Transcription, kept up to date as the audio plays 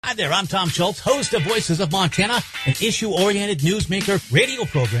Hi there, I'm Tom Schultz, host of Voices of Montana, an issue-oriented newsmaker radio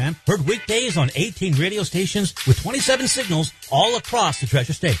program heard weekdays on 18 radio stations with 27 signals all across the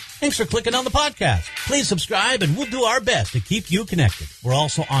Treasure State. Thanks for clicking on the podcast. Please subscribe and we'll do our best to keep you connected. We're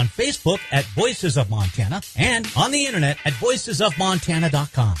also on Facebook at Voices of Montana and on the internet at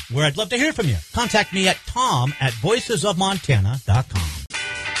voicesofmontana.com, where I'd love to hear from you. Contact me at tom@voicesofmontana.com.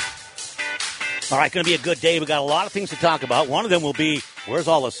 All right, going to be a good day. We got a lot of things to talk about. One of them will be, where's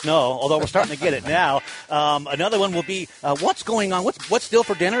all the snow? Although we're starting to get it now. Another one will be, what's going on? What's still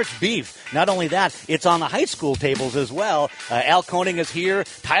for dinner? It's beef. Not only that, it's on the high school tables as well. Al Koenig is here.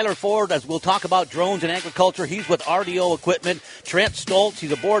 Tyler Ford, as we'll talk about drones and agriculture. He's with RDO Equipment. Trent Stoltz,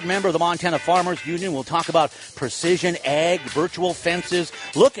 he's a board member of the Montana Farmers Union. We'll talk about precision ag, virtual fences.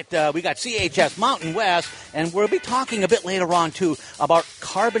 Look at, we got CHS Mountain West, and we'll be talking a bit later on, too, about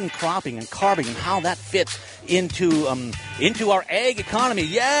carbon cropping and carbon and how that fits into our ag economy.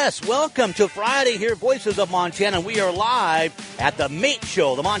 Yes, welcome to Friday here, Voices of Montana. We are live at the MATE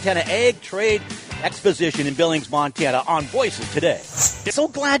Show, the Montana Ag Trade Exposition in Billings, Montana, on Voices today. So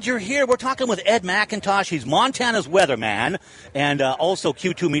glad you're here. We're talking with Ed McIntosh. He's Montana's weatherman and also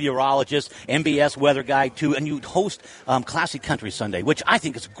Q2 meteorologist, MBS weather guy, too. And you host Classic Country Sunday, which I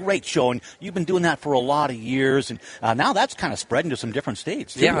think is a great show. And you've been doing that for a lot of years. And now that's kind of spreading to some different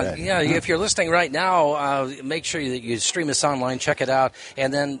states, too. Yeah. If you're listening right now, make sure that you stream us online, check it out.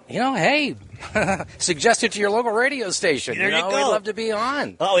 And then, hey, suggest it to your local radio station. There you go. We'd love to be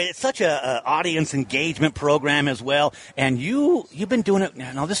on. Oh, it's such a audience engagement program as well. And you've been doing it.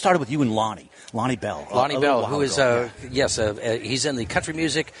 Now, this started with you and Lonnie Bell. Lonnie Bell, who is, he's in the country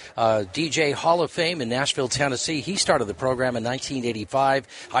music DJ Hall of Fame in Nashville, Tennessee. He started the program in 1985.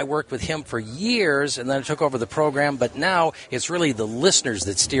 I worked with him for years, and then I took over the program. But now it's really the listeners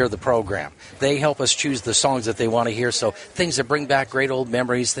that steer the program. They help us choose the songs that they want to hear. So things that bring back great old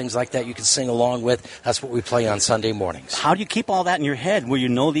memories, things like that you can sing along with. That's what we play on Sunday mornings. How do you keep all that in your head, where you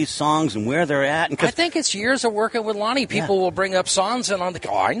know these songs and where they're at? I think it's years of working with Lonnie. People will bring up songs, and I'm like,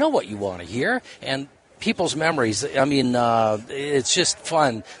 I know what you want to hear. And people's memories, it's just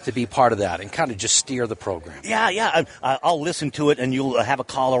fun to be part of that and kind of just steer the program. Yeah. I'll listen to it, and you'll have a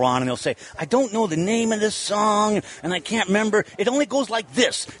caller on, and they'll say, I don't know the name of this song, and I can't remember. It only goes like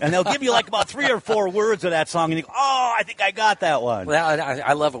this. And they'll give you like about 3 or 4 words of that song, and you go, I think I got that one. Well,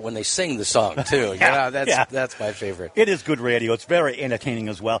 I love it when they sing the song, too. That's my favorite. It is good radio. It's very entertaining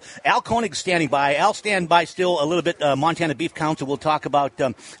as well. Al Koenig's standing by. I'll stand by still a little bit. Montana Beef Council. We'll talk about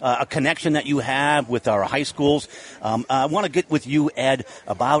a connection that you have with our high schools. I want to get with you, Ed,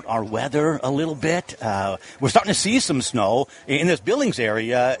 about our weather a little bit. We're starting to see some snow in this Billings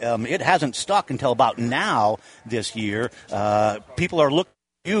area. It hasn't stuck until about now this year. People are looking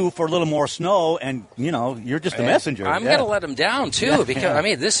you for a little more snow, and you're just a messenger. I'm going to let them down too, because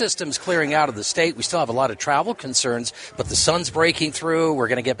this system's clearing out of the state. We still have a lot of travel concerns, but the sun's breaking through. We're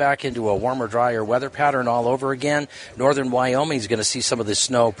going to get back into a warmer, drier weather pattern all over again. Northern Wyoming is going to see some of this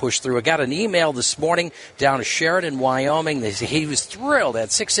snow push through. I got an email this morning down to Sheridan, Wyoming. He was thrilled. They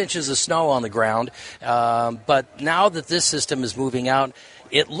had 6 inches of snow on the ground, but now that this system is moving out,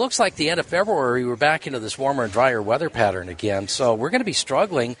 it looks like the end of February we're back into this warmer and drier weather pattern again. So we're going to be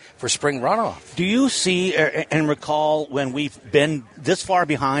struggling for spring runoff. Do you see and recall when we've been this far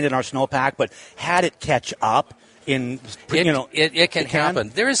behind in our snowpack, but had it catch up? It can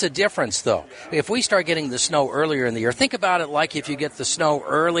happen. There is a difference, though. If we start getting the snow earlier in the year, think about it like if you get the snow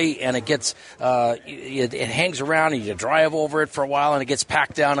early and it gets it hangs around and you drive over it for a while and it gets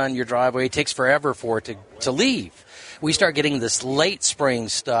packed down on your driveway. It takes forever for it to leave. We start getting this late spring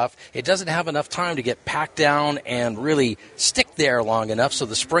stuff. It doesn't have enough time to get packed down and really stick there long enough, so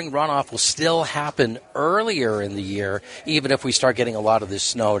the spring runoff will still happen earlier in the year, even if we start getting a lot of this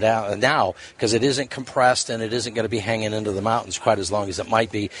snow down now, because it isn't compressed and it isn't going to be hanging into the mountains quite as long as it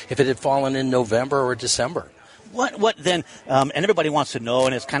might be if it had fallen in November or December. What then, and everybody wants to know,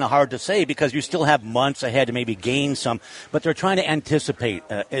 and it's kind of hard to say because you still have months ahead to maybe gain some, but they're trying to anticipate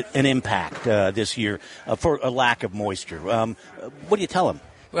an impact this year for a lack of moisture. What do you tell them?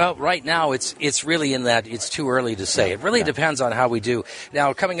 Well, right now it's really in that it's too early to say. It really depends on how we do.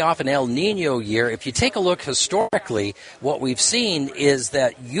 Now, coming off an El Nino year, if you take a look historically, what we've seen is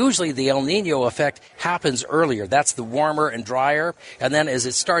that usually the El Nino effect happens earlier. That's the warmer and drier. And then as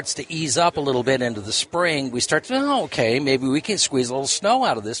it starts to ease up a little bit into the spring, we start to, maybe we can squeeze a little snow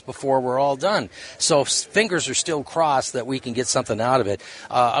out of this before we're all done. So fingers are still crossed that we can get something out of it.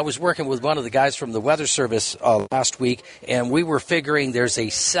 I was working with one of the guys from the Weather Service last week, and we were figuring there's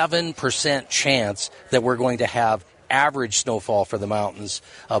a 7% chance that we're going to have average snowfall for the mountains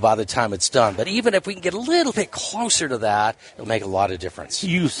by the time it's done. But even if we can get a little bit closer to that, it'll make a lot of difference.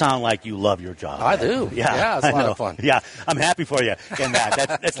 You sound like you love your job. I do. Yeah, it's a lot of fun. Yeah, I'm happy for you in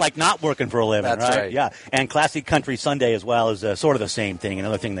that. That's like not working for a living, That's right? Yeah, and Classic Country Sunday as well is sort of the same thing,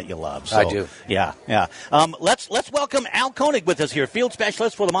 another thing that you love. So, I do. Yeah. Let's welcome Al Koenig with us here, field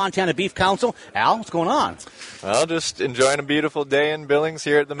specialist for the Montana Beef Council. Al, what's going on? Well, just enjoying a beautiful day in Billings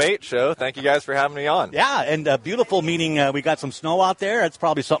here at the Mate Show. Thank you guys for having me on. Yeah, and beautiful, meaning we got some snow out there. That's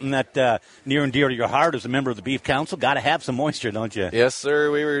probably something that near and dear to your heart as a member of the Beef Council. Got to have some moisture, don't you? Yes,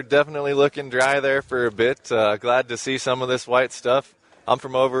 sir. We were definitely looking dry there for a bit. Glad to see some of this white stuff. I'm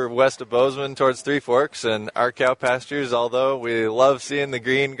from over west of Bozeman towards Three Forks and our cow pastures. Although we love seeing the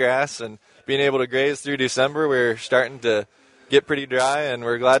green grass and being able to graze through December, we're starting to get pretty dry, and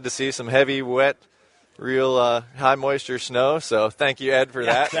we're glad to see some heavy, wet, real high moisture snow. So thank you, Ed, for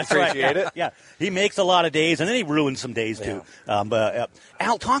that. Appreciate it. Yeah, he makes a lot of days, and then he ruins some days too.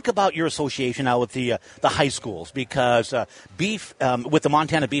 Al, talk about your association now with the high schools, because beef with the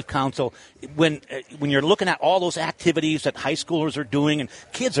Montana Beef Council. When you're looking at all those activities that high schoolers are doing, and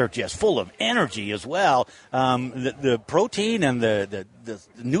kids are just full of energy as well, the protein and the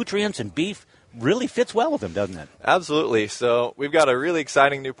nutrients in beef really fits well with them, doesn't it? Absolutely. So we've got a really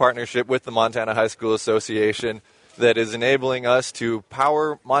exciting new partnership with the Montana High School Association that is enabling us to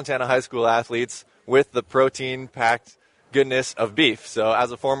power Montana high school athletes with the protein-packed goodness of beef. So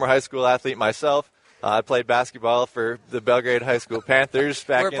as a former high school athlete myself, I played basketball for the Belgrade High School Panthers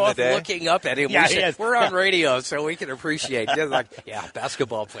back in the day. We're both looking up at him. Yeah, we're on radio, so we can appreciate it.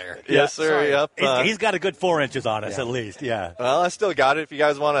 Basketball player. Yes, sir. Yep. He's got a good 4 inches on us, at least. Yeah. Well, I still got it. If you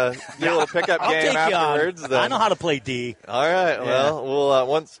guys want to do a little pickup game afterwards, then I know how to play D. All right. Well,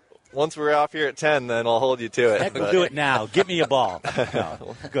 we'll once we're off here at 10, then I'll hold you to it. Heck, we'll do it now. Give me a ball.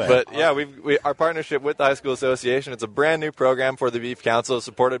 No, good. But yeah, our partnership with the High School Association. It's a brand new program for the Beef Council,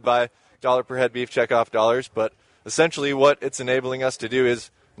 supported by $1 per head beef checkoff dollars. But essentially what it's enabling us to do is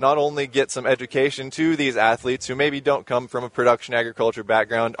not only get some education to these athletes who maybe don't come from a production agriculture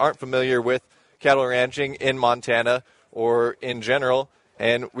background, aren't familiar with cattle ranching in Montana or in general,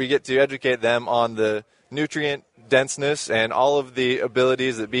 and we get to educate them on the nutrient denseness and all of the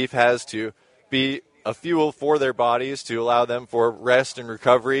abilities that beef has to be a fuel for their bodies, to allow them for rest and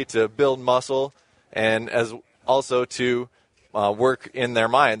recovery, to build muscle, and as also to work in their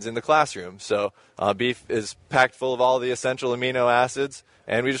minds in the classroom. So beef is packed full of all the essential amino acids,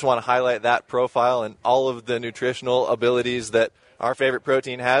 and we just want to highlight that profile and all of the nutritional abilities that our favorite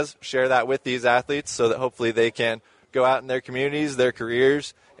protein has, share that with these athletes so that hopefully they can go out in their communities, their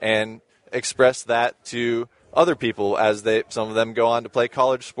careers, and express that to other people as some of them go on to play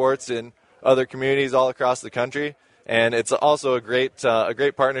college sports in other communities all across the country. And it's also a great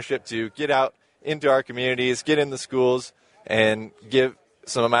partnership to get out into our communities, get in the schools, and give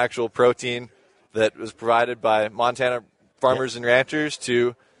some actual protein that was provided by Montana farmers and ranchers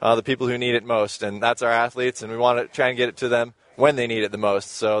to the people who need it most. And that's our athletes, and we want to try and get it to them when they need it the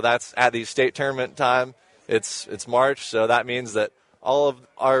most. So that's at the state tournament time. It's March, so that means that all of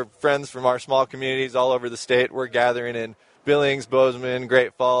our friends from our small communities all over the state, we're gathering in Billings, Bozeman,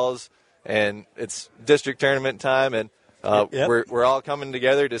 Great Falls, and it's district tournament time, and we're all coming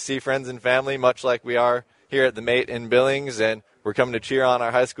together to see friends and family, much like we are here at the Mate in Billings, and we're coming to cheer on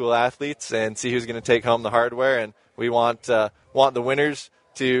our high school athletes and see who's going to take home the hardware, and we want the winners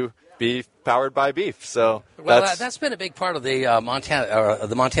to be powered by beef. So that's been a big part of the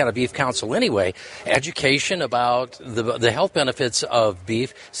Montana Beef Council anyway. Education about the health benefits of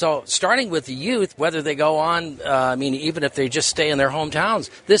beef. So starting with the youth, whether they go on, even if they just stay in their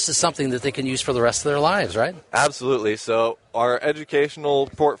hometowns, this is something that they can use for the rest of their lives, right? Absolutely. So our educational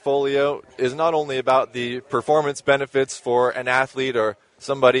portfolio is not only about the performance benefits for an athlete or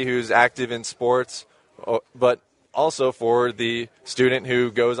somebody who's active in sports, but also for the student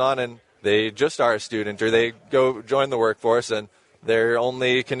who goes on and they just are a student or they go join the workforce and their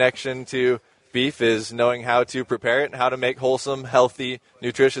only connection to beef is knowing how to prepare it and how to make wholesome, healthy,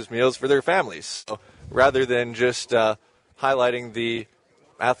 nutritious meals for their families. So rather than just highlighting the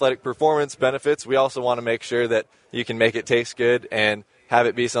athletic performance benefits, we also want to make sure that you can make it taste good and have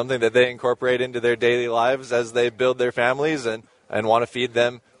it be something that they incorporate into their daily lives as they build their families and want to feed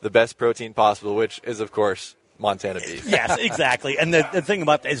them the best protein possible, which is, of course, Montana beef. Yes, exactly. And the thing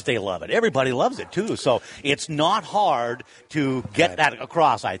about it is they love it. Everybody loves it, too. So it's not hard to get that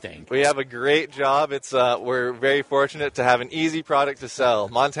across, I think. We have a great job. We're very fortunate to have an easy product to sell.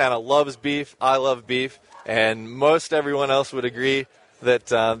 Montana loves beef. I love beef. And most everyone else would agree that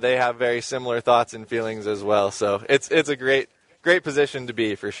they have very similar thoughts and feelings as well. So it's a great great position to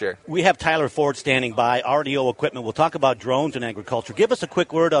be for sure. We have Tyler Ford standing by, RDO Equipment. We'll talk about drones in agriculture. Give us a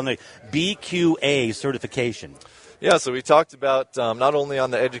quick word on the BQA certification. Yeah, so we talked about not only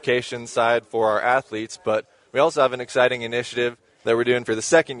on the education side for our athletes, but we also have an exciting initiative that we're doing for the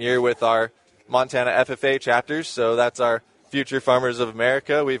second year with our Montana FFA chapters. So that's our Future Farmers of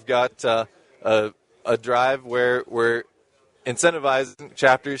America. We've got a drive where we're incentivizing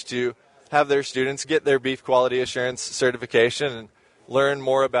chapters to have their students get their beef quality assurance certification and learn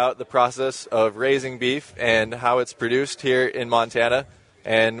more about the process of raising beef and how it's produced here in Montana.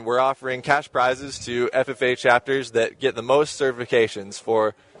 And we're offering cash prizes to FFA chapters that get the most certifications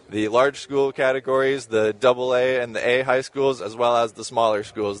for the large school categories, the AA and the A high schools, as well as the smaller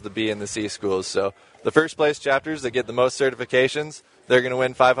schools, the B and the C schools. So the first place chapters that get the most certifications, they're going to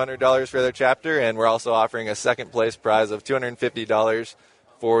win $500 for their chapter, and we're also offering a second place prize of $250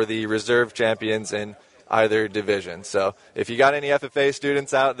 for the reserve champions in either division. So if you got any FFA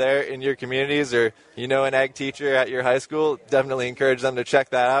students out there in your communities, or you know an ag teacher at your high school, definitely encourage them to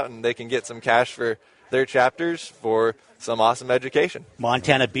check that out, and they can get some cash for their chapters for some awesome education.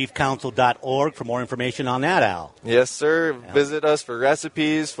 MontanaBeefCouncil.org for more information on that, Al. Yes, sir. Yeah. Visit us for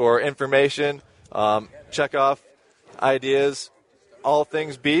recipes, for information, check off ideas. All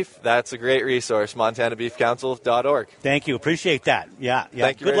things beef, that's a great resource, MontanaBeefCouncil.org. Thank you. Appreciate that. Yeah.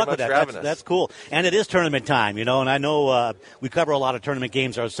 Thank you Good very luck much with that. for having us. That's cool. And it is tournament time, and I know we cover a lot of tournament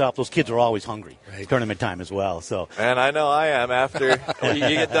games ourselves. Those kids are always hungry. Right. Tournament time as well. So. And I know I am after you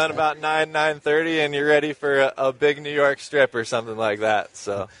get done about 9:30, and you're ready for a big New York strip or something like that.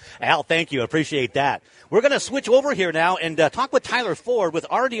 So, Al, thank you. Appreciate that. We're going to switch over here now and talk with Tyler Ford with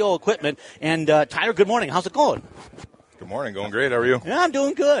RDO Equipment. And Tyler, good morning. How's it going? Good morning. Going great. How are you? Yeah, I'm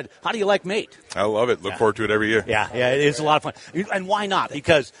doing good. How do you like Mate? I love it. Look forward to it every year. Yeah, it's a lot of fun. And why not?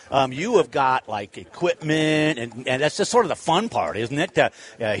 Because you have got, like, equipment, and that's just sort of the fun part, isn't it?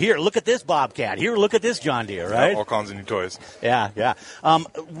 Here, look at this Bobcat. Here, look at this John Deere, right? Yeah, all kinds of new toys. Yeah.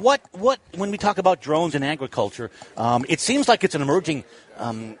 What when we talk about drones in agriculture, it seems like it's an emerging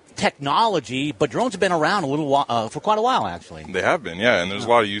technology, but drones have been around for quite a while, actually. They have been, yeah, and there's a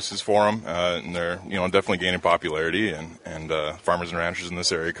lot of uses for them, and they're definitely gaining popularity, and farmers and ranchers in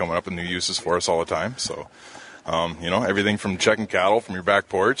this area coming up with new uses for us all the time. So, everything from checking cattle from your back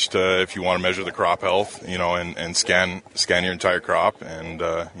porch to if you want to measure the crop health, and scan your entire crop, and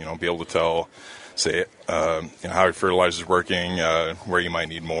be able to tell, say, how your fertilizer is working, where you might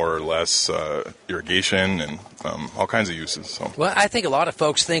need more or less irrigation, and all kinds of uses. So. Well, I think a lot of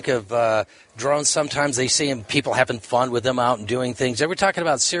folks think of drones. Sometimes they see people having fun with them out and doing things. We're talking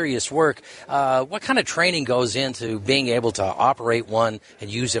about serious work. What kind of training goes into being able to operate one and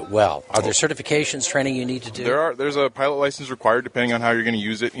use it well? Are there certifications, training you need to do? There's a pilot license required depending on how you're going to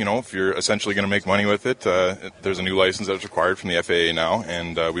use it. If you're essentially going to make money with it, there's a new license that's required from the FAA now,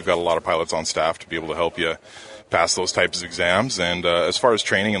 and we've got a lot of pilots on staff to be able to help you pass those types of exams. And as far as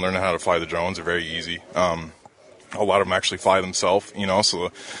training and learning how to fly the drones, are very easy. A lot of them actually fly themselves, so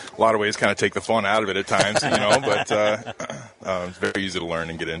a lot of ways kind of take the fun out of it at times, but it's very easy to learn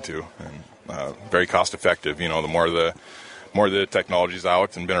and get into, and very cost effective. The more the technology's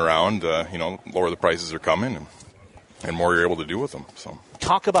out and been around, lower the prices are coming, and more you're able to do with them. So.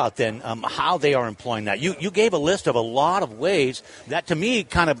 Talk about then how they are employing that. You gave a list of a lot of ways that to me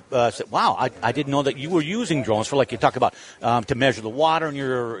kind of said, wow, I didn't know that you were using drones for, like you talk about, to measure the water in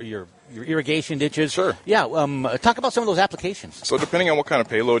your irrigation ditches. Sure. Yeah, talk about some of those applications. So depending on what kind of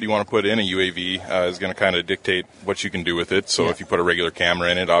payload you want to put in, a UAV is going to kind of dictate what you can do with it. So if you put a regular camera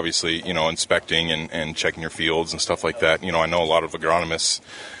in it, obviously, inspecting and checking your fields and stuff like that. I know a lot of agronomists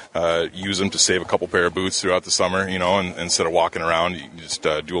use them to save a couple pair of boots throughout the summer, and instead of walking around, you just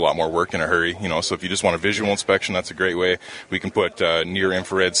do a lot more work in a hurry, so if you just want a visual inspection, that's a great way. We can put near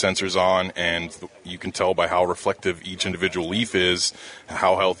infrared sensors on, and you can tell by how reflective each individual leaf is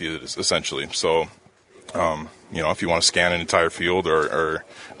how healthy it is, essentially. So, if you want to scan an entire field, or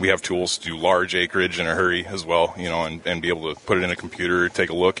we have tools to do large acreage in a hurry as well, and be able to put it in a computer,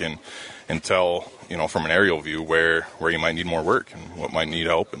 take a look, and tell, from an aerial view where you might need more work and what might need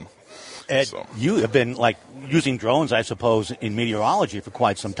help. And Ed, you have been using drones, I suppose, in meteorology for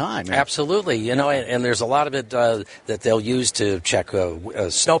quite some time. Right? Absolutely, and there's a lot of it that they'll use to check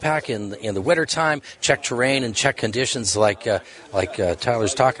snowpack in the wintertime, check terrain and check conditions like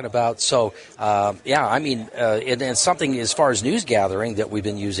Tyler's talking about. So, and something as far as news gathering that we've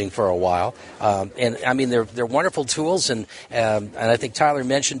been using for a while. They're wonderful tools, and I think Tyler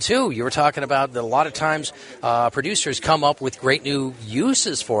mentioned too. You were talking about that a lot of times producers come up with great new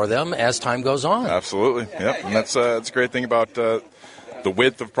uses for them as time goes on. Absolutely, yep. And that's a great thing about the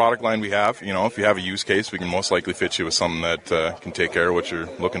width of product line we have, if you have a use case, we can most likely fit you with something that can take care of what you're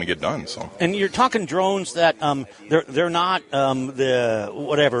looking to get done. So. And you're talking drones that they're not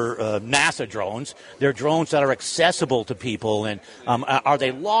the NASA drones. They're drones that are accessible to people. And are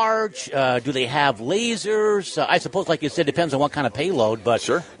they large? Do they have lasers? I suppose, like you said, depends on what kind of payload. But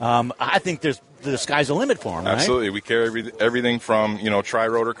sure. I think the sky's the limit for them, right? Absolutely. We carry everything from,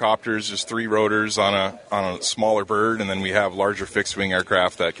 tri-rotor copters, just 3 rotors on a smaller bird, and then we have larger fixed-wing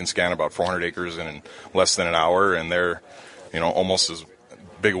aircraft that can scan about 400 acres in less than an hour, and they're, almost as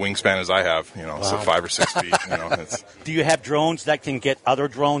big a wingspan as I have, wow. So 5 or 6 feet. Do you have drones that can get other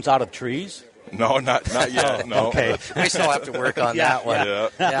drones out of trees? No, not yet. No. Okay. We still have to work on that one.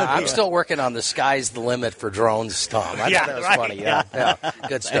 Yeah. I'm still working on the sky's the limit for drones, Tom. I thought that was funny. Yeah.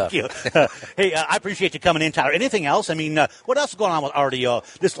 Good stuff. Thank you. Hey, I appreciate you coming in, Tyler. Anything else? I mean, what else is going on with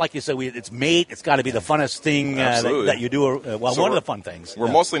RDO? This, like you said, it's Mate. It's got to be the funnest thing that you do. One of the fun things. We're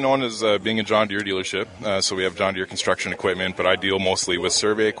mostly known as being a John Deere dealership. So we have John Deere construction equipment, but I deal mostly with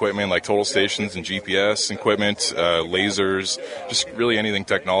survey equipment like total stations and GPS equipment, lasers, just really anything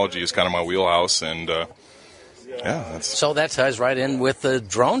technology is kind of my wheelhouse. And so that ties right in with the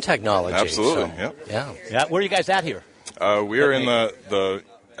drone technology. Absolutely. Yeah. Where are you guys at here? We are in the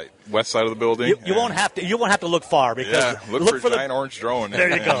west side of the building. You won't have to look far because look for the giant orange drone. There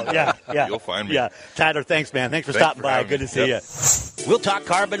you go. Yeah. You'll find me. Yeah. Tyler, thanks, man. Thanks for stopping by. Good to see you. We'll talk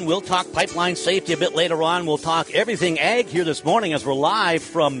carbon. We'll talk pipeline safety a bit later on. We'll talk everything ag here this morning as we're live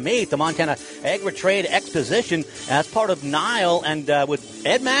from MATE, the Montana Agri-Trade Exposition, as part of NILE, and with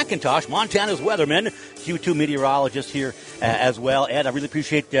Ed McIntosh, Montana's weatherman, Q2 meteorologist here as well. Ed, I really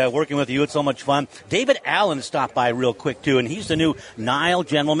appreciate working with you. It's so much fun. David Allen stopped by real quick, too, and he's the new NILE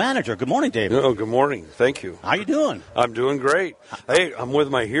general manager. Good morning, David. Oh, good morning. Thank you. How you doing? I'm doing great. Hey, I'm with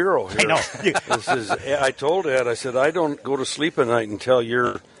my hero here. I know. I told Ed, I said, I don't go to sleep at night until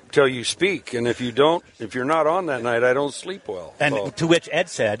you speak, and if you're not on that night, I don't sleep well. And to which Ed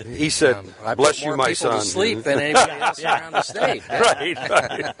said, he said, "Bless you, my son." To sleep than anybody else around the state. Right.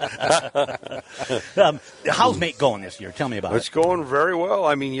 How's MATE going this year? Tell me about it. It's going very well.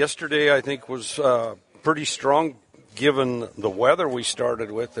 I mean, yesterday I think was pretty strong given the weather we started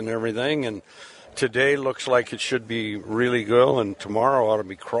with and everything, and today looks like it should be really good, and tomorrow ought to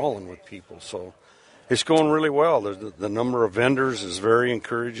be crawling with people. So. It's going really well. The number of vendors is very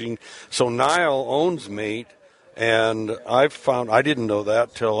encouraging. So NILE owns MATE, and I didn't know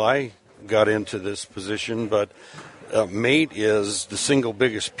that till I got into this position, but MATE is the single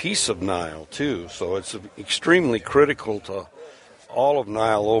biggest piece of NILE, too. So it's extremely critical to all of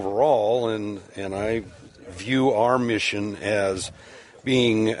NILE overall, and I view our mission as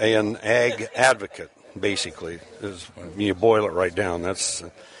being an ag advocate, basically. You boil it right down.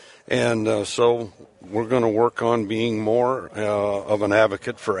 So we're going to work on being more of an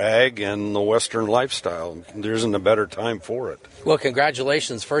advocate for ag and the Western lifestyle. There isn't a better time for it. Well,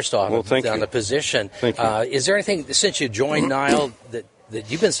 congratulations, first off, on the position. Thank you. Is there anything, since you joined NILE, that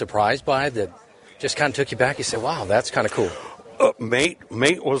you've been surprised by that just kind of took you back? You said, wow, that's kind of cool.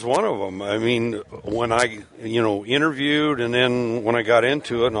 MATE was one of them. I mean, when I, interviewed and then when I got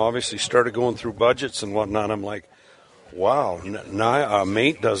into it and obviously started going through budgets and whatnot, I'm like, wow,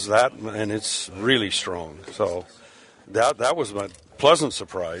 MATE does that, and it's really strong. So that was my pleasant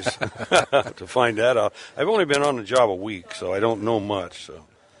surprise to find that out. I've only been on the job a week, so I don't know much. So.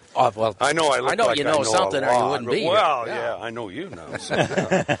 Well, I know you know something, or you wouldn't be. Well, here. yeah, I know you now. So,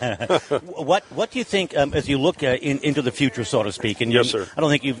 yeah. What do you think as you look into the future, so to speak? And yes, sir. I don't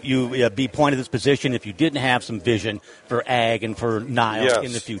think you'd be appointed this position if you didn't have some vision for ag and for NILE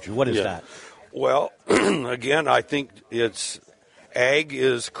in the future. What is that? Well, again, I think ag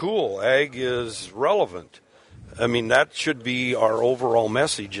is cool. Ag is relevant. I mean, that should be our overall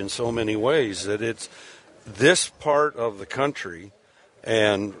message in so many ways, that it's this part of the country,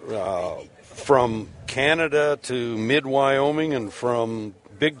 and from Canada to mid-Wyoming and from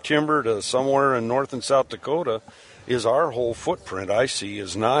Big Timber to somewhere in North and South Dakota is our whole footprint, I see,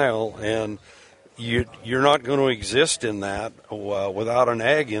 is NILE, and you're not going to exist in that without an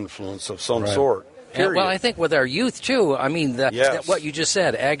ag influence of some sort. Period. Well, I think with our youth, too, I mean, that what you just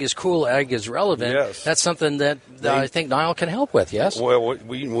said, ag is cool, ag is relevant, that's something that I think NILE can help with, yes? Well,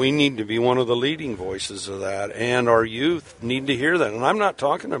 we need to be one of the leading voices of that, and our youth need to hear that. And I'm not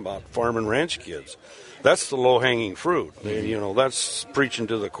talking about farm and ranch kids. That's the low-hanging fruit. Mm-hmm. That's preaching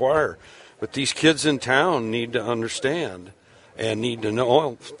to the choir. But these kids in town need to understand and need to know.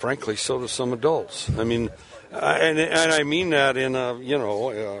 Well, frankly, so do some adults. I mean, and I mean that in a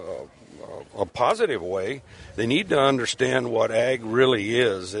positive way. They need to understand what ag really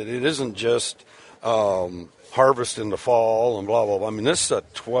is. It isn't just harvest in the fall and blah, blah, blah. I mean, this is a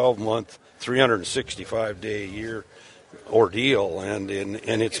 12-month, 365-day-a-year ordeal, and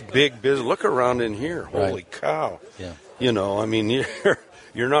it's big business. Look around in here. Holy cow. Yeah. You know, I mean,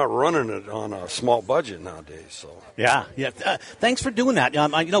 you're not running it on a small budget nowadays. So yeah. Thanks for doing that.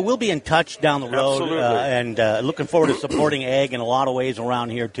 We'll be in touch down the road, and looking forward to supporting ag in a lot of ways around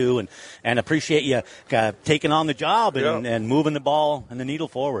here too, and appreciate you taking on the job and moving the ball and the needle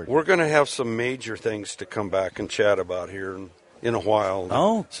forward. We're going to have some major things to come back and chat about here in a while.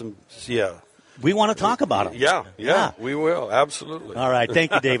 Oh, we want to talk about them. Yeah, we will. Absolutely. All right.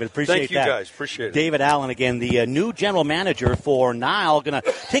 Thank you, David. Appreciate Thank you, that. guys. Appreciate it. David Allen, again, the new general manager for Nile. Going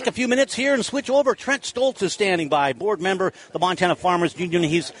to take a few minutes here and switch over. Trent Stoltz is standing by, board member, the Montana Farmers Union.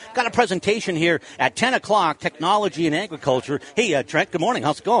 He's got a presentation here at 10 o'clock, Technology and Agriculture. Hey, Trent, good morning.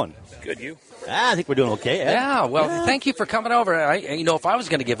 How's it going? Good, you? I think we're doing okay. Yeah, thank you for coming over. If I was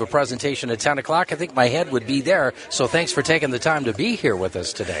going to give a presentation at 10 o'clock, I think my head would be there. So thanks for taking the time to be here with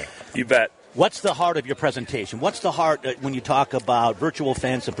us today. You bet. What's the heart of your presentation? What's the heart when you talk about virtual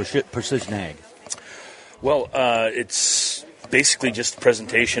fence and precision ag? Well, it's basically just a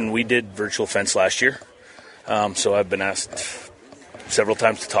presentation. We did virtual fence last year, so I've been asked several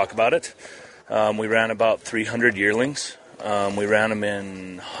times to talk about it. We ran about 300 yearlings. We ran them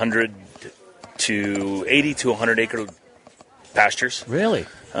in 100 to 80 to 100 acre pastures. Really?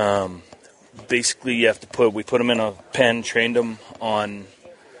 Basically, we put them in a pen, trained them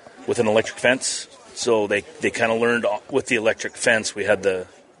with an electric fence, so they kind of learned with the electric fence. We had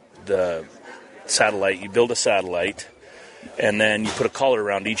the satellite. You build a satellite, and then you put a collar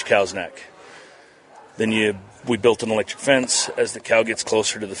around each cow's neck. Then we built an electric fence. As the cow gets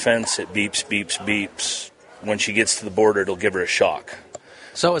closer to the fence, it beeps, beeps, beeps. When she gets to the border, it'll give her a shock.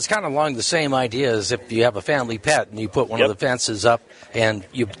 So it's kind of along the same idea as if you have a family pet and you put one of the fences up and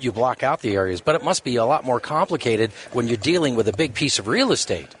you block out the areas. But it must be a lot more complicated when you're dealing with a big piece of real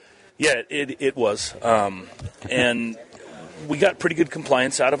estate. Yeah, it was. And we got pretty good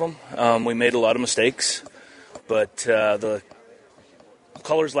compliance out of them. We made a lot of mistakes, but the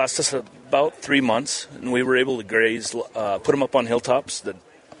collars last us about 3 months, and we were able to graze, put them up on hilltops that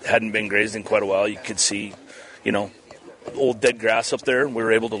hadn't been grazed in quite a while. You could see, old dead grass up there. We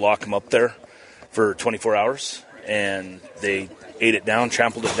were able to lock them up there for 24 hours, and they ate it down,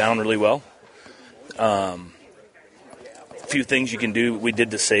 trampled it down really well. Few things you can do we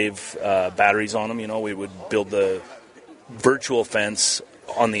did to save batteries on them. We would build the virtual fence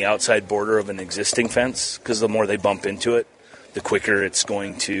on the outside border of an existing fence, because the more they bump into it, the quicker it's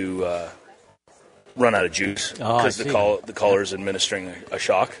going to run out of juice, because the collar is administering a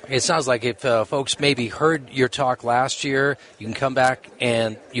shock. It sounds like if folks maybe heard your talk last year, you can come back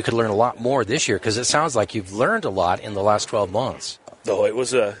and you could learn a lot more this year, because it sounds like you've learned a lot in the last 12 months. Oh, it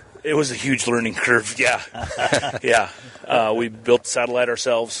was a huge learning curve, yeah. Yeah. We built the satellite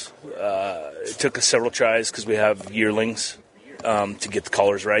ourselves. It took us several tries because we have yearlings to get the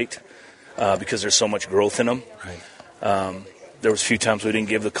collars right, because there's so much growth in them. Right. There was a few times we didn't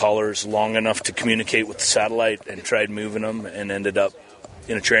give the collars long enough to communicate with the satellite and tried moving them and ended up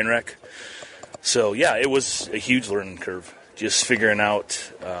in a train wreck. So, yeah, it was a huge learning curve, just figuring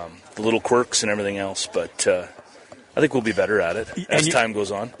out the little quirks and everything else. But I think we'll be better at it as time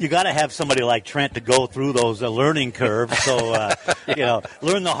goes on. You got to have somebody like Trent to go through those learning curves, so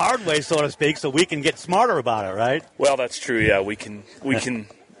learn the hard way, so to speak, so we can get smarter about it, right? Well, that's true. Yeah, we can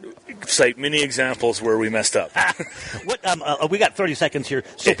cite many examples where we messed up. We got 30 seconds here.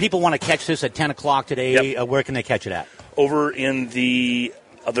 So people want to catch this at 10 o'clock today. Yep. Where can they catch it at? Over in the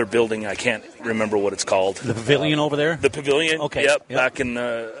other building. I can't remember what it's called. The pavilion over there? The pavilion. Okay. Yep. Back in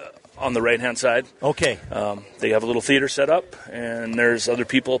on the right-hand side. Okay. They have a little theater set up, and there's other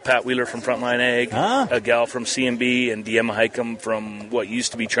people, Pat Wheeler from Frontline Ag, a gal from CMB, and Deanna Hikem from what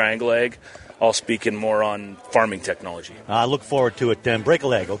used to be Triangle Ag, all speaking more on farming technology. I look forward to it. Break a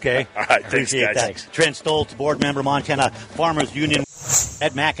leg, okay? All right, thanks, guys. Thanks. Trent Stoltz, board member, Montana Farmers Union.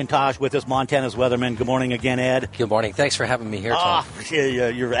 Ed McIntosh with us, Montana's weatherman. Good morning again, Ed. Good morning. Thanks for having me here, Tom.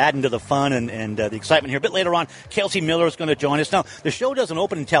 You're adding to the fun and the excitement here. A bit later on, Kelsey Miller is going to join us. Now, the show doesn't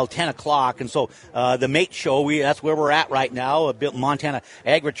open until 10 o'clock, and so the Mate Show, that's where we're at right now, Montana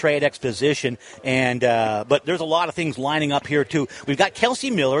Agri-Trade Exposition. But there's a lot of things lining up here, too. We've got Kelsey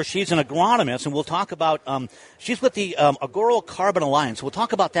Miller. She's an agronomist, and we'll talk about she's with the Agoro Carbon Alliance. We'll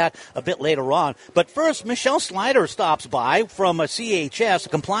talk about that a bit later on. But first, Michelle Slider stops by from CHS, a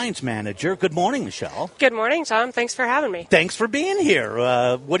compliance manager. Good morning, Michelle. Good morning, Tom. Thanks for having me. Thanks for being here.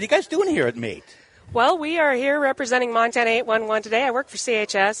 What are you guys doing here at MATE? Well, we are here representing Montana 811 today. I work for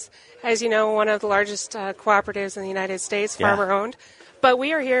CHS, as you know, one of the largest cooperatives in the United States, farmer-owned. But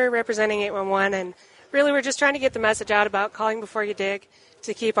we are here representing 811, and really we're just trying to get the message out about calling before you dig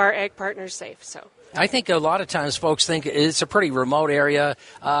to keep our ag partners safe. So I think a lot of times folks think it's a pretty remote area.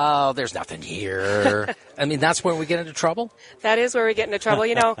 Oh, there's nothing here. I mean, that's when we get into trouble? That is where we get into trouble.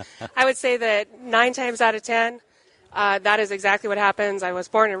 I would say that 9 times out of 10, that is exactly what happens. I was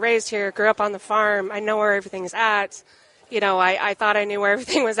born and raised here, grew up on the farm. I know where everything's at. I thought I knew where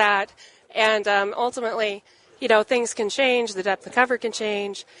everything was at. And ultimately, things can change. The depth of cover can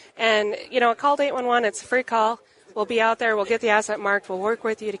change. And, a call to 811, it's a free call. We'll be out there. We'll get the asset marked. We'll work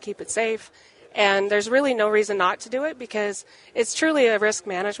with you to keep it safe. And there's really no reason not to do it because it's truly a risk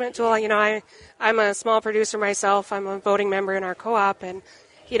management tool. I'm a small producer myself. I'm a voting member in our co-op. And,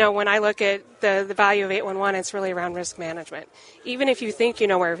 when I look at the value of 811, it's really around risk management. Even if you think you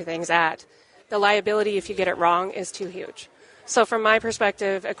know where everything's at, the liability if you get it wrong is too huge. So from my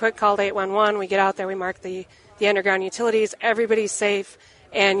perspective, a quick call to 811, we get out there, we mark the underground utilities, everybody's safe,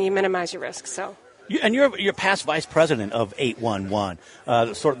 and you minimize your risk. So. And you're past vice president of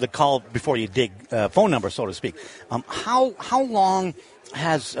 811, sort of the call before you dig phone number, so to speak. How long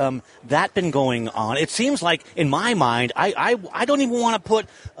has that been going on? It seems like, in my mind, I don't even want to put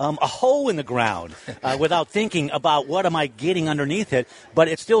a hole in the ground without thinking about what am I getting underneath it. But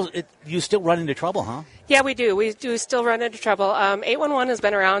you still run into trouble, huh? Yeah, we do. We do still run into trouble. 811 has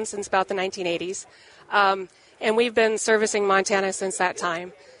been around since about the 1980s, and we've been servicing Montana since that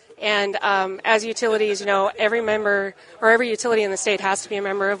time. And as utilities, every member or every utility in the state has to be a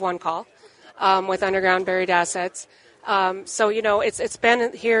member of One Call with underground buried assets. So it's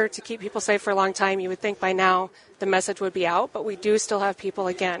been here to keep people safe for a long time. You would think by now the message would be out, but we do still have people,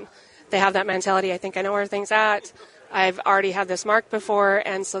 again, they have that mentality, I think I know where things at. I've already had this marked before,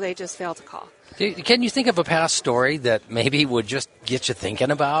 and so they just fail to call. Can you think of a past story that maybe would just get you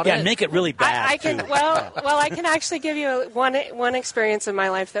thinking about it? Yeah, make it really bad. I can. Well, I can actually give you one experience in my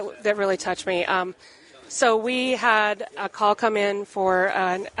life that really touched me. So we had a call come in for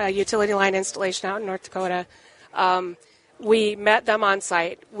a utility line installation out in North Dakota. We met them on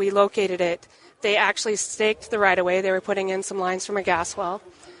site. We located it. They actually staked the right-of-way. They were putting in some lines from a gas well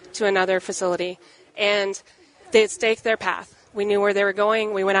to another facility, and they staked their path. We knew where they were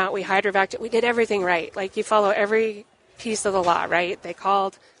going. We went out. We hydrovaced it. We did everything right. Like, you follow every piece of the law, right? They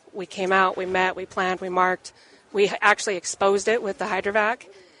called. We came out. We met. We planned. We marked. We actually exposed it with the hydrovac.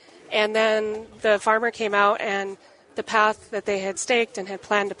 And then the farmer came out, and the path that they had staked and had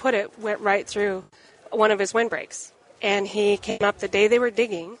planned to put it went right through one of his windbreaks. And he came up the day they were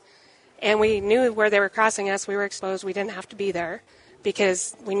digging, and we knew where they were crossing us. We were exposed. We didn't have to be there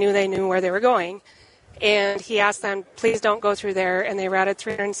because we knew they knew where they were going. And he asked them, please don't go through there. And they routed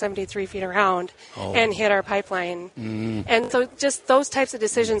 373 feet around and hit our pipeline. And so just those types of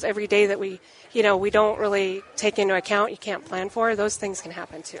decisions every day that we don't really take into account, you can't plan for, those things can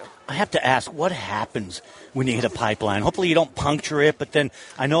happen too. I have to ask, what happens when you hit a pipeline? Hopefully you don't puncture it, but then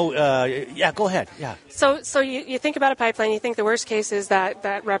I know, go ahead. Yeah. So you think about a pipeline, you think the worst case is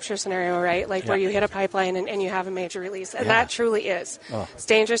that rupture scenario, right? Like where you hit a pipeline and you have a major release. And that truly is. It's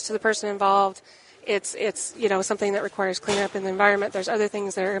dangerous to the person involved. It's something that requires cleanup in the environment. There's other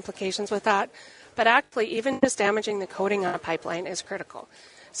things that are implications with that. But actually, even just damaging the coating on a pipeline is critical.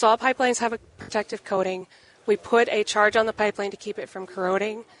 So all pipelines have a protective coating. We put a charge on the pipeline to keep it from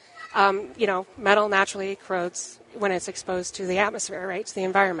corroding. Metal naturally corrodes when it's exposed to the atmosphere, right, to the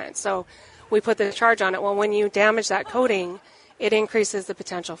environment. So we put the charge on it. Well, when you damage that coating, it increases the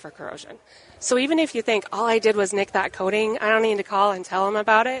potential for corrosion. So even if you think, all I did was nick that coating, I don't need to call and tell them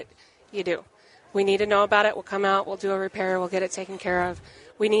about it, you do. We need to know about it. We'll come out. We'll do a repair. We'll get it taken care of.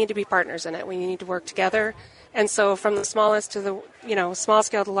 We need to be partners in it. We need to work together. And so from the smallest to the, small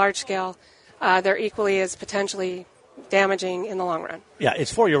scale to large scale, they're equally as potentially damaging in the long run. Yeah,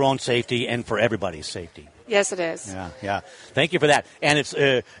 it's for your own safety and for everybody's safety. Yes, it is. Yeah. Thank you for that. And it's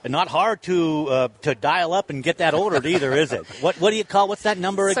not hard to dial up and get that ordered either, is it? What do you call? What's that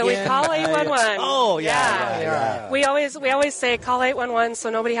number again? So we call 811. Oh, yeah. We always say call 811 so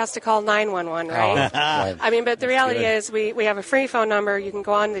nobody has to call 911, right? I mean, but the reality is we have a free phone number. You can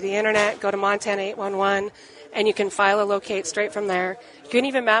go onto the internet, go to Montana 811, and you can file a locate straight from there. You can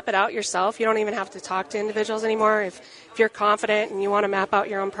even map it out yourself. You don't even have to talk to individuals anymore if you're confident and you want to map out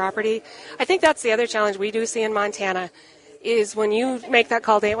your own property. I think that's the other challenge we do see in Montana is when you make that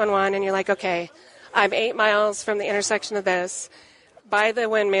call to 811 and you're like, okay, I'm 8 miles from the intersection of this, by the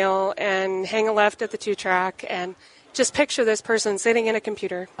windmill and hang a left at the 2-track and just picture this person sitting in a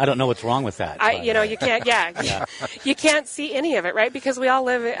computer. I don't know what's wrong with that. You can't, you can't see any of it, right? Because we all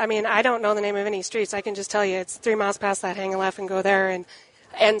live, I don't know the name of any streets. I can just tell you it's 3 miles past that, hang a left and go there.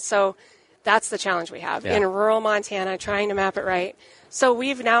 And so That's the challenge we have in rural Montana, trying to map it right. So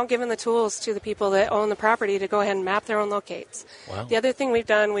we've now given the tools to the people that own the property to go ahead and map their own locates. Wow. The other thing we've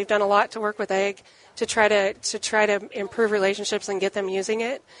done a lot to work with Ag to try to improve relationships and get them using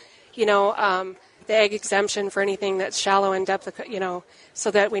it. The Ag exemption for anything that's shallow in depth,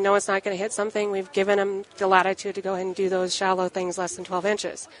 so that we know it's not going to hit something. We've given them the latitude to go ahead and do those shallow things less than 12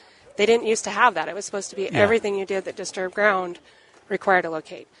 inches. They didn't used to have that. It was supposed to be everything you did that disturbed ground required to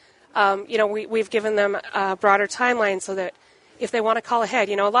locate. We've given them a broader timeline so that if they want to call ahead,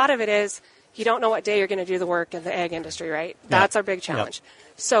 a lot of it is you don't know what day you're going to do the work in the ag industry, right? That's our big challenge.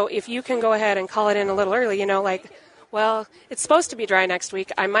 So if you can go ahead and call it in a little early, it's supposed to be dry next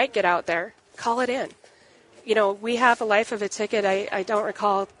week. I might get out there. Call it in. We have a life of a ticket. I don't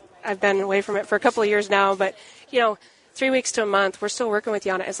recall. I've been away from it for a couple of years now, but, 3 weeks to a month, we're still working with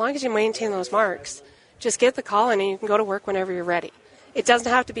you on it. As long as you maintain those marks, just get the call in and you can go to work whenever you're ready. It doesn't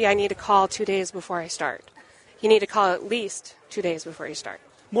have to be I need to call 2 days before I start. You need to call at least 2 days before you start.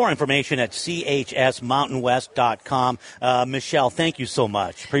 More information at chsmountainwest.com. Michelle, thank you so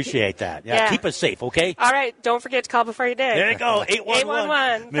much. Appreciate that. Yeah. Keep us safe, okay? All right. Don't forget to call before you dig. There you go.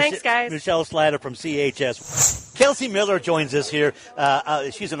 811. Thanks, guys. Michelle Slatter from CHS. Kelsey Miller joins us here.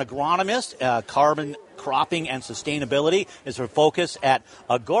 She's an agronomist. Carbon cropping and sustainability is her focus at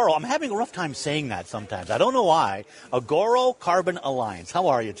Agoro. I'm having a rough time saying that sometimes. I don't know why. Agoro Carbon Alliance. How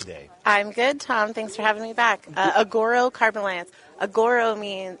are you today? I'm good, Tom. Thanks for having me back. Agoro Carbon Alliance. Agoro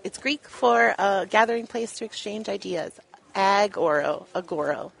means, it's Greek for a gathering place to exchange ideas.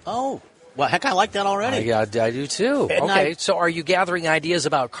 Agoro. Oh, well, heck, I like that already. I do too. Okay, so are you gathering ideas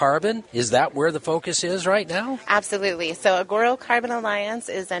about carbon? Is that where the focus is right now? Absolutely. So Agoro Carbon Alliance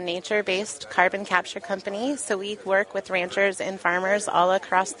is a nature-based carbon capture company. So we work with ranchers and farmers all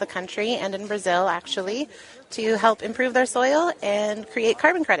across the country and in Brazil, actually, to help improve their soil and create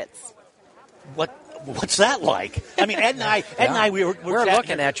carbon credits. What's that like? I mean, Ed and I, we're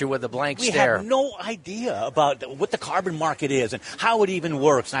looking at you with a blank stare. We have no idea about what the carbon market is and how it even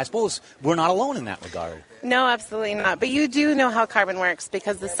works. And I suppose we're not alone in that regard. No, absolutely not. But you do know how carbon works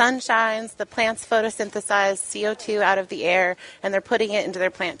because the sun shines, the plants photosynthesize CO2 out of the air, and they're putting it into their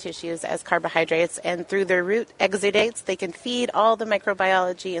plant tissues as carbohydrates. And through their root exudates, they can feed all the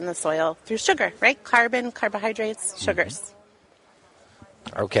microbiology in the soil through sugar, right? Carbon, carbohydrates, sugars.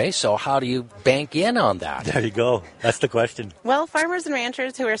 Okay, so how do you bank in on that? There you go. That's the question. Well, farmers and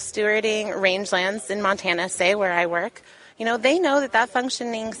ranchers who are stewarding rangelands in Montana, say where I work, they know that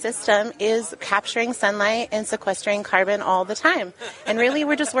functioning system is capturing sunlight and sequestering carbon all the time. And really,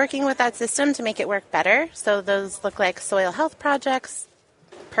 we're just working with that system to make it work better. So those look like soil health projects,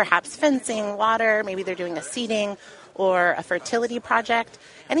 perhaps fencing, water, maybe they're doing a seeding or a fertility project.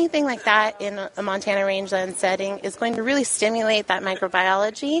 Anything like that in a Montana rangeland setting is going to really stimulate that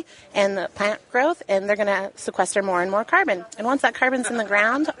microbiology and the plant growth, and they're going to sequester more and more carbon. And once that carbon's in the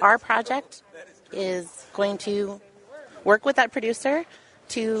ground, our project is going to work with that producer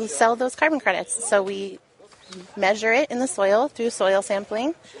to sell those carbon credits. So we measure it in the soil through soil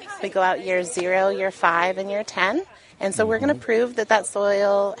sampling. We go out year 0, year 5, and year 10. And so we're going to prove that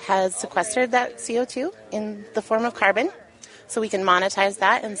soil has sequestered that CO2 in the form of carbon. So we can monetize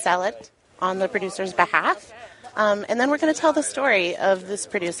that and sell it on the producer's behalf. And then we're going to tell the story of this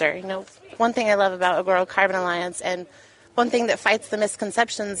producer. One thing I love about Agoro Carbon Alliance and one thing that fights the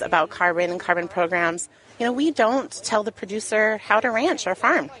misconceptions about carbon and carbon programs, we don't tell the producer how to ranch or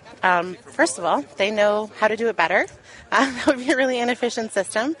farm. First of all, they know how to do it better. That would be a really inefficient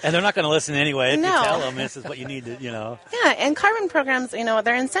system. And they're not going to listen anyway if you tell them this is what you need to, Yeah, and carbon programs,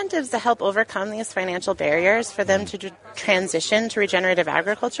 they're incentives to help overcome these financial barriers for them to transition to regenerative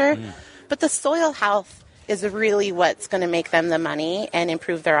agriculture. But the soil health is really what's going to make them the money and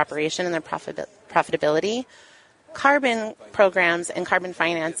improve their operation and their profitability. Carbon programs and carbon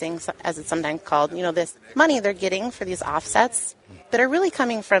financing, as it's sometimes called, this money they're getting for these offsets that are really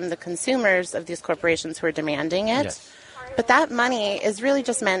coming from the consumers of these corporations who are demanding it. Yes. But that money is really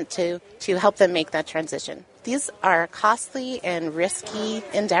just meant to help them make that transition. These are costly and risky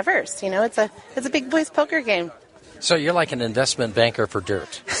endeavors. It's a big boys poker game. So you're like an investment banker for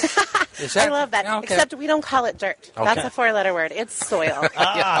dirt. I love that, except we don't call it dirt. Okay. That's a 4-letter word. It's soil.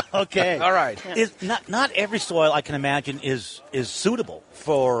 Okay. All right. Yeah. Not every soil, I can imagine, is suitable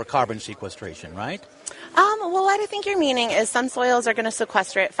for carbon sequestration, right? Well, what I think you're meaning is some soils are going to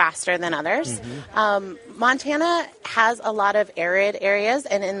sequester it faster than others. Montana has a lot of arid areas,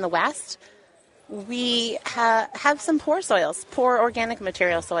 and in the West, we have some poor soils, poor organic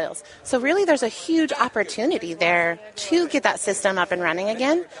material soils. So really there's a huge opportunity there to get that system up and running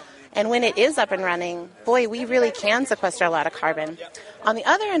again. And when it is up and running, boy, we really can sequester a lot of carbon. On the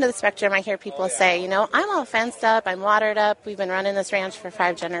other end of the spectrum, I hear people say, I'm all fenced up, I'm watered up, we've been running this ranch for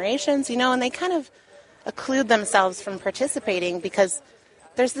 5 generations, and they kind of occlude themselves from participating because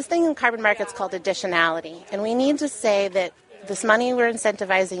there's this thing in carbon markets called additionality. And we need to say that this money we're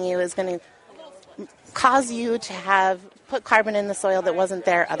incentivizing you is going to cause you to put carbon in the soil that wasn't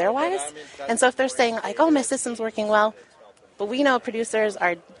there otherwise. And so if they're saying, like, oh, my system's working well, but we know producers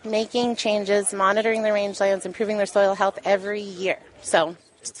are making changes, monitoring their rangelands, improving their soil health every year. So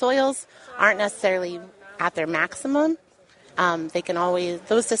soils aren't necessarily at their maximum.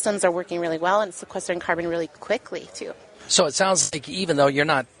 Those systems are working really well and sequestering carbon really quickly, too. So it sounds like even though you're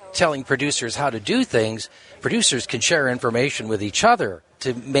not telling producers how to do things, producers can share information with each other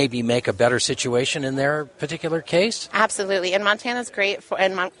to maybe make a better situation in their particular case? Absolutely. And Montana's great,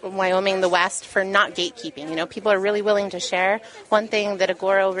 and Wyoming, the West, for not gatekeeping. People are really willing to share. One thing that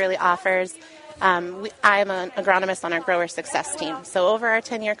Agoro really offers, I'm an agronomist on our grower success team. So over our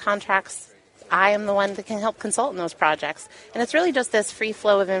 10-year contracts, I am the one that can help consult in those projects. And it's really just this free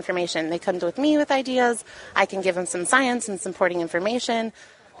flow of information. They come with me with ideas. I can give them some science and supporting information.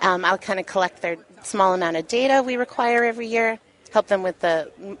 I'll kind of collect their small amount of data we require every year, help them with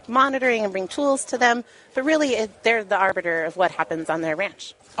the monitoring and bring tools to them. But really, they're the arbiter of what happens on their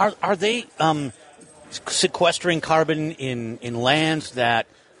ranch. Are they sequestering carbon in lands that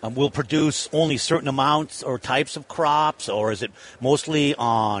will produce only certain amounts or types of crops, or is it mostly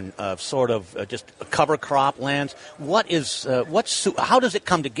on just cover crop lands? How does it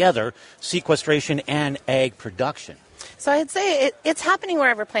come together, sequestration and ag production? So I'd say it's happening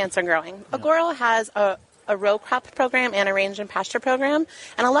wherever plants are growing. Yeah. Agoro has a row crop program and a range and pasture program,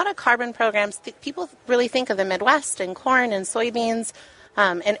 and a lot of carbon programs, people really think of the Midwest and corn and soybeans.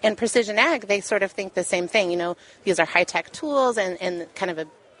 And precision ag, they sort of think the same thing. These are high-tech tools and kind of a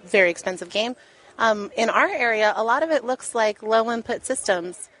very expensive game. In our area, a lot of it looks like low-input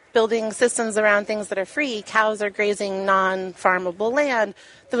systems, building systems around things that are free. Cows are grazing non-farmable land,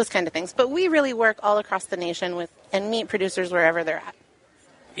 those kind of things. But we really work all across the nation and meet producers wherever they're at.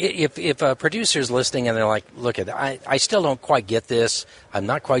 If a producer's listening and they're like, look, I still don't quite get this. I'm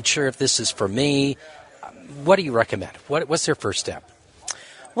not quite sure if this is for me. What do you recommend? What's their first step?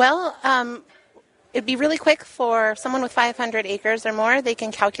 Well, it'd be really quick for someone with 500 acres or more. They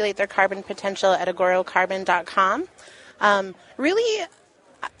can calculate their carbon potential at agorocarbon.com. Really,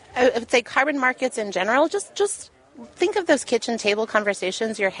 I would say carbon markets in general, just think of those kitchen table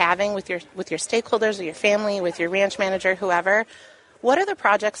conversations you're having with your stakeholders or your family, with your ranch manager, whoever. What are the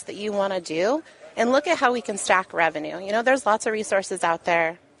projects that you want to do? And look at how we can stack revenue. There's lots of resources out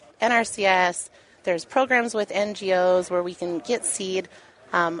there. NRCS, there's programs with NGOs where we can get seed.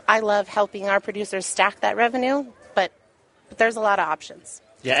 I love helping our producers stack that revenue, but there's a lot of options.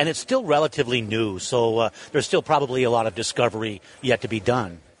 Yeah, and it's still relatively new, so there's still probably a lot of discovery yet to be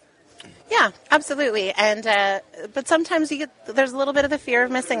done. Yeah, absolutely. And but sometimes there's a little bit of the fear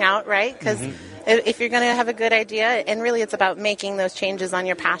of missing out, right? Because if you're going to have a good idea, and really it's about making those changes on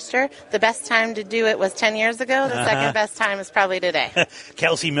your pasture, the best time to do it was 10 years ago. The second best time is probably today.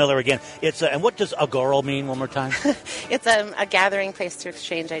 Kelsey Miller again. And what does Agoro mean one more time? It's a gathering place to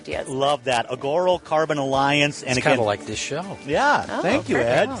exchange ideas. Love that. Agoro Carbon Alliance. And it's kind of like this show. Yeah. Thank you,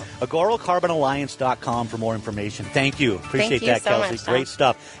 Ed. Wow. AgoroCarbonAlliance.com for more information. Thank you. Appreciate that, Kelsey. Much, great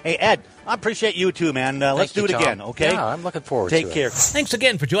stuff. Hey, Ed, I appreciate you too, man. Let's do it again, okay? Yeah, I'm looking forward to it. Take care. Thanks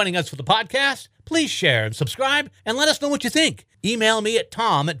again for joining us for the podcast. Please share and subscribe and let us know what you think. Email me at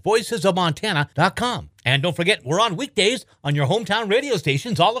tom@voicesofmontana.com. And don't forget, we're on weekdays on your hometown radio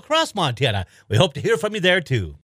stations all across Montana. We hope to hear from you there too.